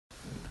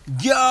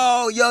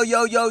Yo, yo,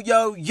 yo, yo,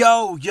 yo,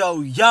 yo,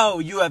 yo, yo.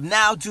 You have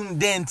now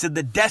tuned in to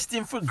the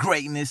Destined for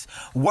Greatness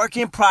Work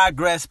in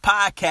Progress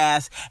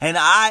podcast. And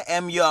I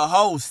am your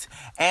host,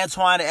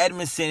 Antoine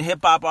Edmondson, hip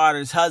hop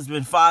artist,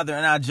 husband, father.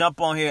 And I jump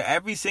on here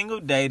every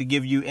single day to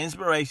give you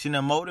inspiration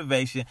and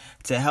motivation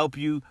to help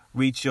you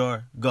reach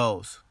your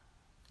goals.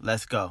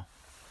 Let's go.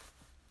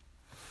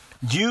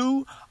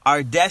 You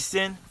are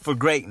destined for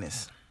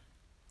greatness.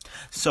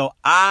 So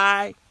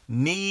I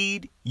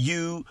need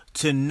you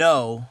to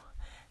know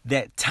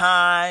that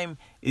time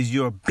is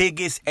your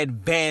biggest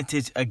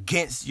advantage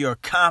against your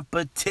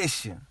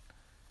competition.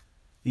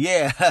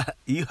 Yeah,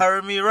 you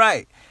heard me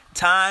right.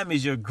 Time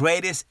is your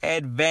greatest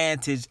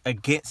advantage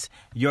against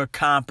your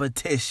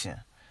competition.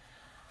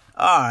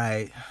 All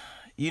right.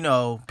 You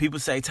know, people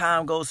say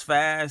time goes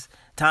fast.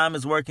 Time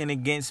is working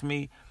against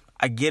me.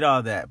 I get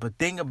all that. But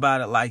think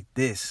about it like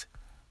this.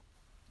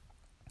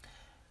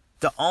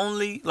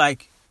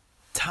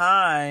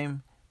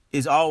 Time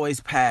is always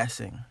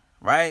passing.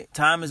 Right?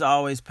 Time is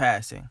always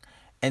passing.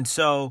 And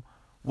so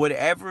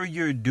whatever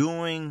you're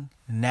doing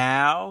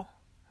now,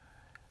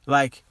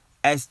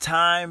 as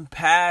time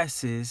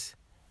passes,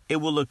 it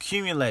will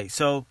accumulate.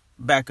 So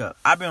back up.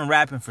 I've been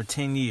rapping for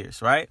 10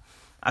 years, right?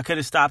 I could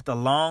have stopped a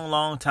long,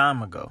 long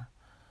time ago.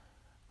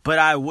 But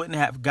I wouldn't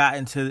have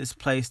gotten to this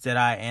place that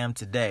I am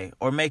today.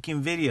 Or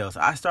making videos.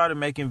 I started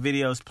making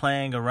videos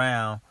playing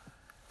around,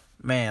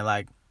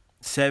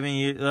 7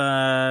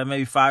 years,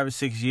 maybe 5 or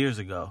 6 years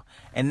ago.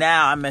 And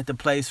now I'm at the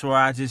place where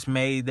I just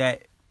made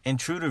that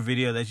intruder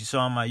video that you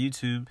saw on my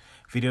YouTube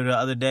video the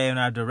other day, and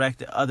I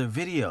directed other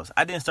videos.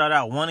 I didn't start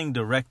out wanting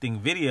directing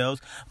videos,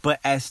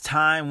 but as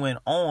time went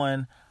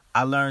on,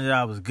 I learned that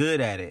I was good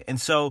at it. And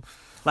so,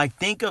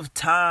 think of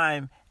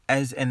time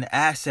as an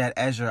asset,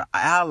 as your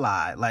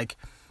ally.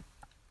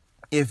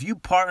 If you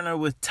partner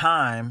with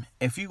time,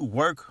 if you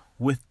work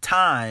with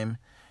time,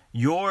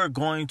 you're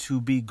going to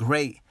be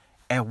great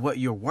at what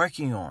you're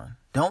working on.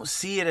 Don't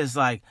see it as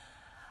I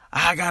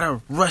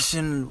gotta rush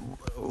and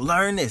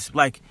learn this.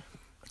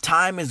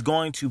 Time is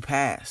going to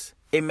pass.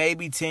 It may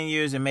be 10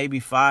 years, it may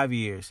be 5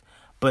 years,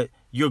 but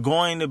you're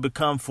going to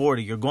become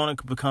 40, you're going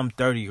to become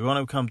 30, you're going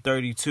to become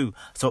 32.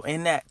 So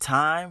in that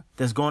time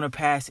that's going to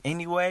pass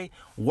anyway,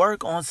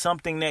 work on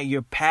something that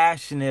you're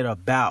passionate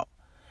about.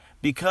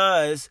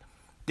 Because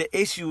the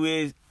issue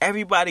is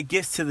everybody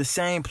gets to the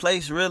same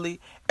place, really.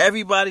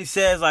 Everybody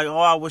says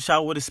I wish I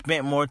would have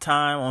spent more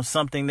time on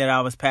something that I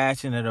was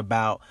passionate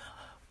about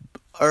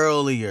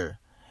earlier.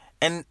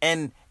 And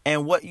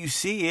what you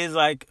see is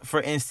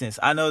for instance,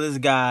 I know this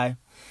guy,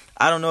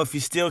 I don't know if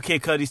he's still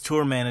Kid Cudi's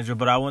tour manager,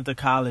 but I went to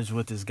college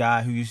with this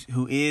guy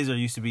who is or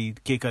used to be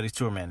Kid Cudi's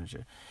tour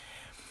manager.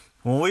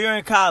 When we were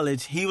in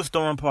college, he was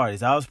throwing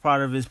parties. I was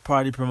part of his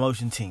party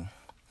promotion team.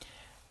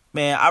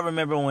 Man, I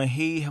remember when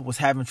he was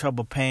having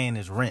trouble paying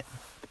his rent.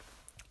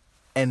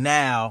 And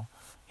now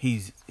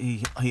he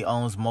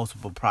owns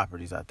multiple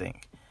properties, I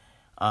think.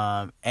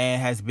 And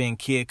has been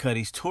Kid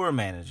Cudi's tour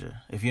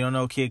manager. If you don't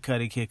know Kid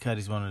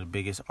Cudi's one of the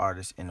biggest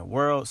artists in the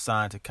world,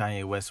 signed to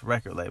Kanye West's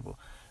record label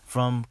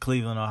from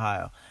Cleveland,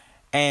 Ohio.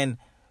 And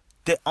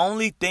the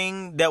only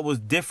thing that was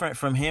different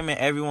from him and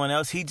everyone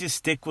else, he just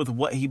stick with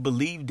what he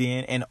believed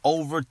in. And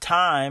over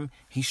time,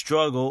 he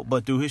struggled,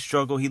 but through his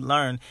struggle, he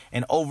learned.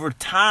 And over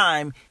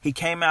time, he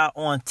came out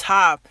on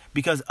top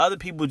because other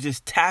people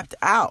just tapped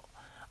out.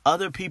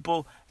 Other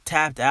people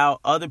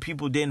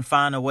didn't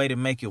find a way to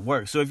make it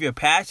work. So if you're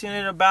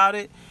passionate about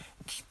it,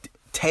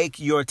 take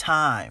your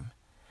time.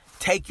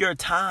 Take your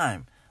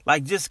time.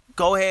 Just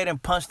go ahead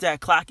and punch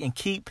that clock and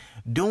keep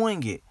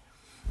doing it.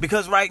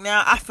 Because right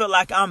now, I feel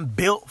like I'm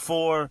built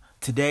for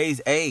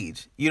today's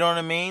age. You know what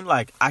I mean?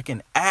 I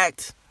can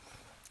act.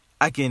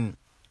 I can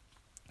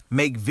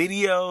make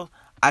video.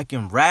 I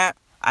can rap.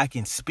 I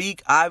can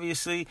speak,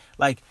 obviously.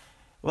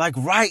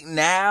 Right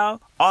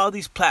now, all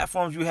these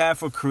platforms you have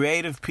for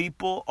creative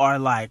people are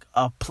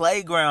a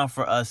playground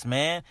for us,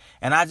 man.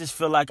 And I just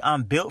feel like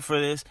I'm built for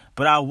this,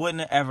 but I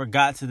wouldn't have ever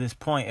got to this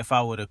point if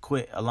I would have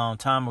quit a long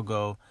time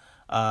ago,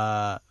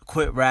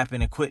 quit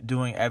rapping and quit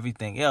doing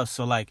everything else.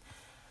 So,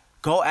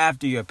 go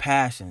after your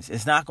passions.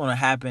 It's not going to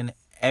happen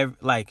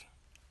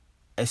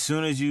as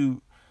soon as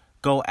you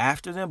go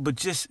after them, but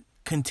just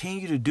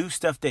continue to do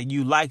stuff that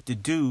you like to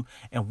do.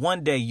 And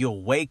one day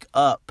you'll wake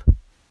up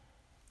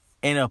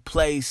in a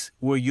place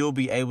where you'll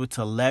be able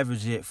to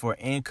leverage it for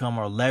income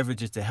or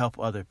leverage it to help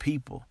other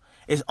people.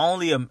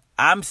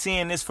 I'm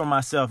seeing this for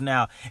myself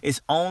now. It's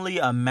only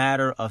a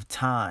matter of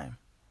time.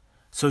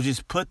 So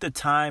just put the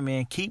time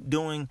in, keep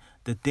doing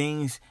the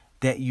things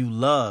that you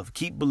love.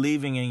 Keep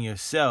believing in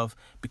yourself,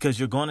 because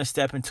you're going to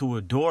step into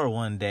a door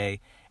one day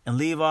and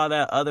leave all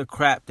that other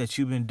crap that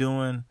you've been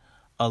doing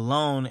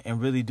alone and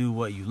really do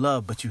what you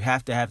love. But you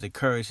have to have the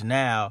courage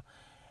now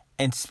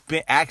and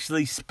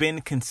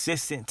spend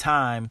consistent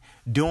time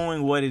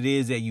doing what it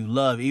is that you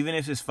love. Even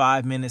if it's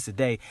 5 minutes a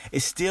day,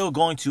 it's still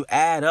going to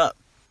add up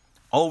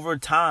over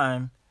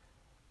time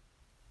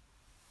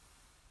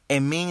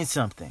and mean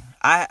something.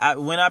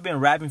 When I've been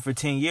rapping for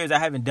 10 years, I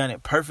haven't done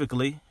it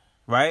perfectly,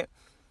 right?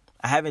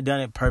 I haven't done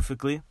it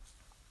perfectly.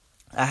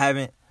 I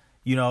haven't,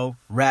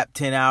 rapped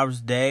 10 hours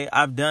a day.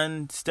 I've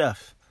done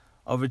stuff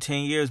over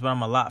 10 years, but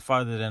I'm a lot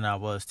farther than I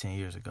was 10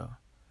 years ago.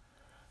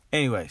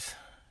 Anyways,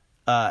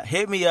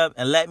 hit me up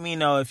and let me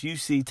know if you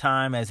see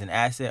time as an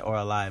asset or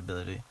a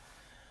liability.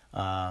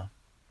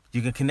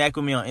 You can connect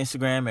with me on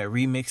Instagram at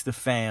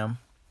RemixTheFam,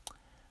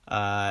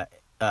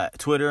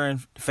 Twitter and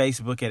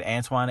Facebook at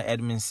Antoine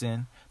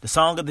Edmondson. The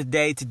song of the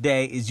day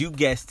today is, you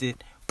guessed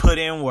it, Put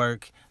In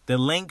Work. The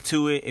link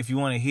to it, if you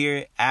want to hear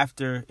it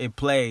after it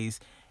plays,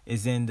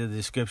 is in the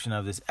description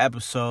of this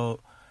episode.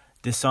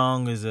 This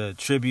song is a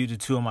tribute to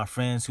two of my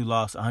friends who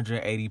lost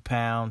 180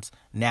 pounds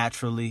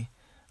naturally.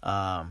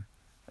 I'm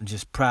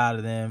just proud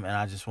of them, and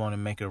I just want to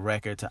make a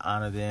record to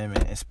honor them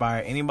and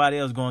inspire anybody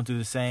else going through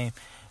the same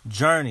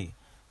journey.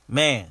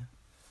 Man,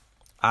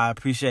 I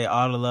appreciate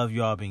all the love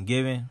you all been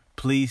giving.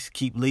 Please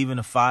keep leaving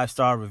the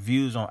 5-star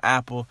reviews on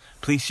Apple.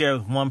 Please share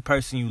with one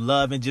person you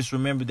love, and just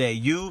remember that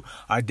you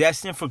are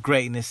destined for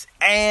greatness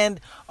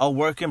and a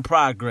work in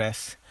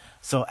progress.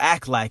 So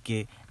act like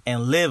it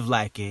and live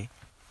like it.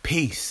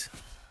 Peace.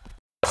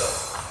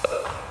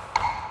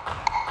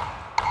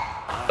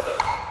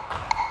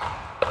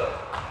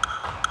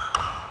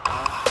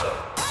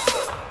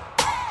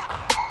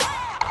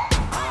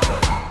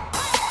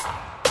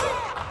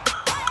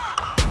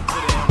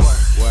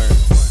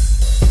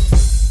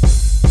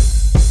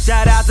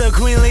 Shout out to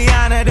Queen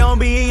Liana, don't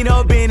be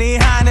no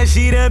Benihana.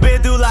 She done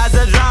been through lots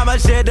of drama,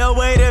 shed the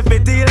weight of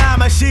 50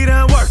 llama. She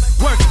done work,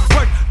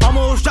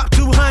 almost dropped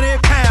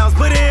 200 pounds.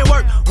 Put in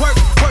work,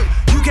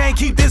 you can't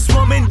keep this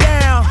woman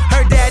down.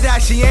 Her dad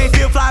died, she ain't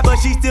feel fly, but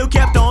she still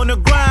kept on the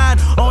grind.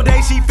 On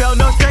day she felt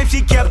no strength,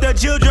 she kept the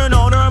children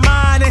on her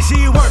mind. And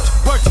she worked,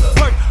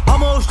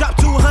 almost dropped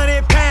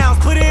 200 pounds.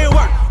 Put in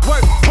work,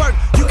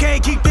 you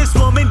can't keep this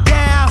woman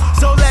down.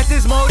 So let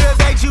this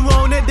motivate you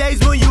on the days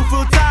when you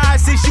feel tired.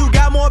 Since you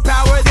got more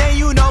power than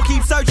you know,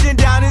 keep searching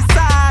down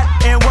inside.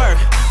 And work,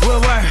 we'll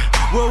work,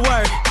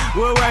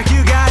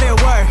 you got it.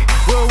 Work,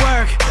 we'll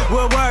work,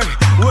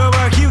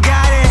 you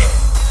got it.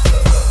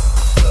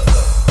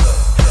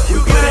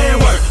 You got it. Put in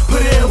work,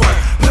 put in work.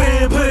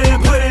 We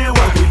put in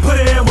work, put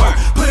in work.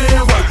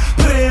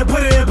 We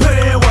put in work, we put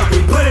in work.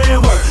 We put in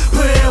work,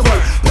 we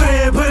put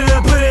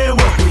in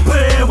work.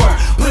 You got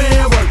it.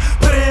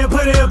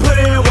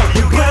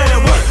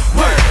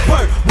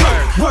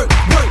 Work.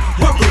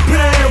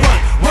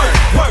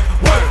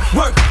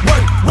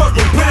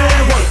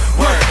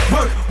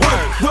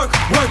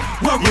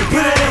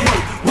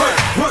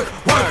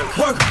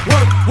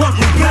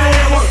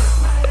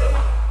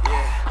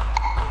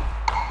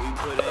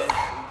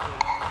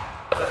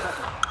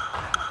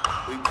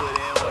 We put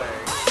in work.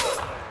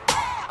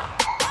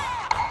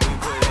 We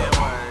put in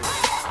work.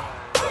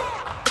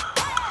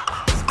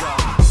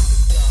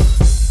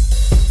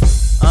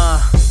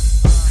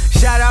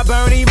 Shout out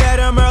Bernie, met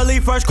him early,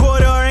 first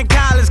quarter in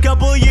college.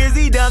 Couple years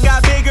he done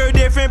got bigger,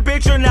 different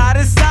picture, not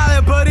as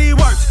solid, but he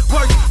works.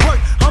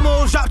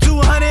 Almost dropped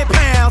 200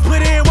 pounds.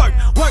 Put in work.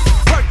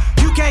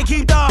 You can't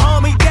keep the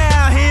homie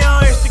down. He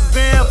on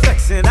Instagram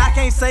flexing. I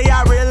can't say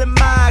I really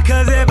mind,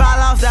 cause if I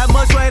lost that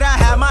much weight, I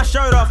have my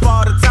shirt off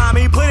all the time.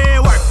 He put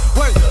in work.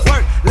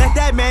 Let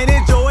that man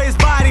enjoy his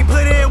body.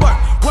 Put in work.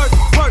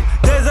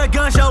 There's a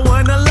gun show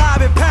in the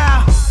lobby,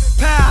 pow.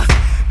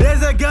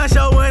 There's a gun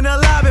show in the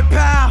lobby,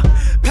 pow.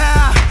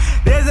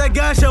 There's a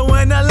gun show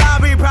in the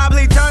lobby,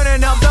 probably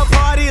turning up the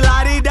party,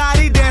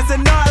 lottie-dottie,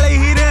 dancing gnarly.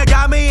 He done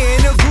got me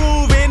in the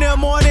groove, in the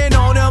morning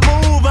on the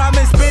move. I'm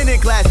in spinning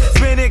class,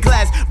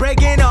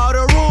 breaking all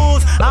the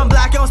rules. I'm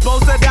black, I'm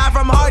supposed to die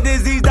from heart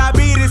disease,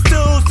 diabetes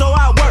too. So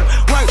I work,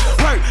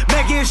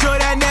 making sure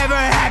that never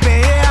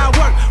happen. Yeah, I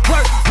work.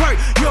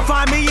 You'll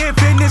find me in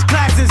fitness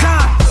classes,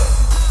 huh?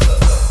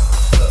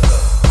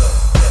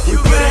 You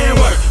put in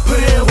work, put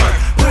in work.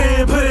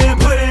 We put in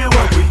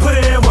work, we put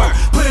in work.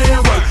 We put in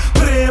work,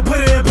 we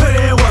put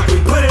in work. We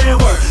put in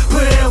work, we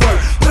put in work.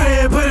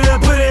 We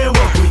put in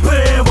work, we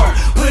put in work.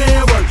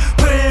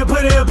 We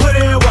put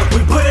in work.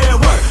 We put in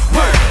work.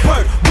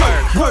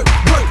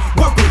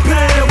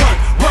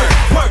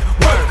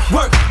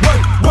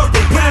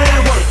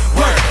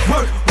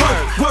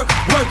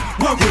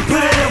 Work. We put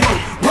in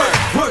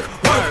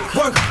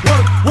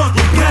work.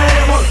 We put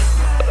in work.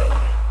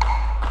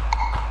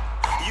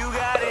 You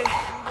got it.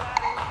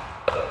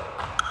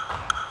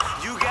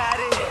 You got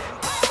it.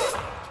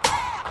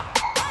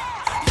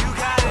 You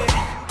got it.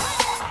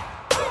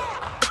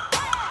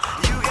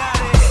 You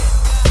got it.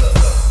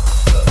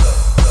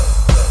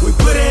 We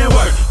put in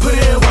work. Put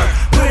in work.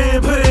 Put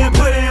in work. We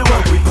put in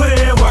work. Put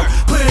in work.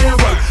 Put in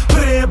work.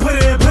 We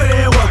put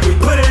in work.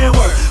 Put in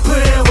work.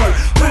 Put in work.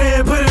 We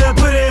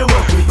put in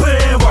work. Put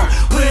in work.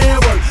 Put in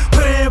work. We put in work. Work.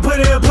 We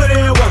put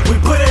in work. We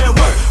put in work. We put in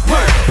work.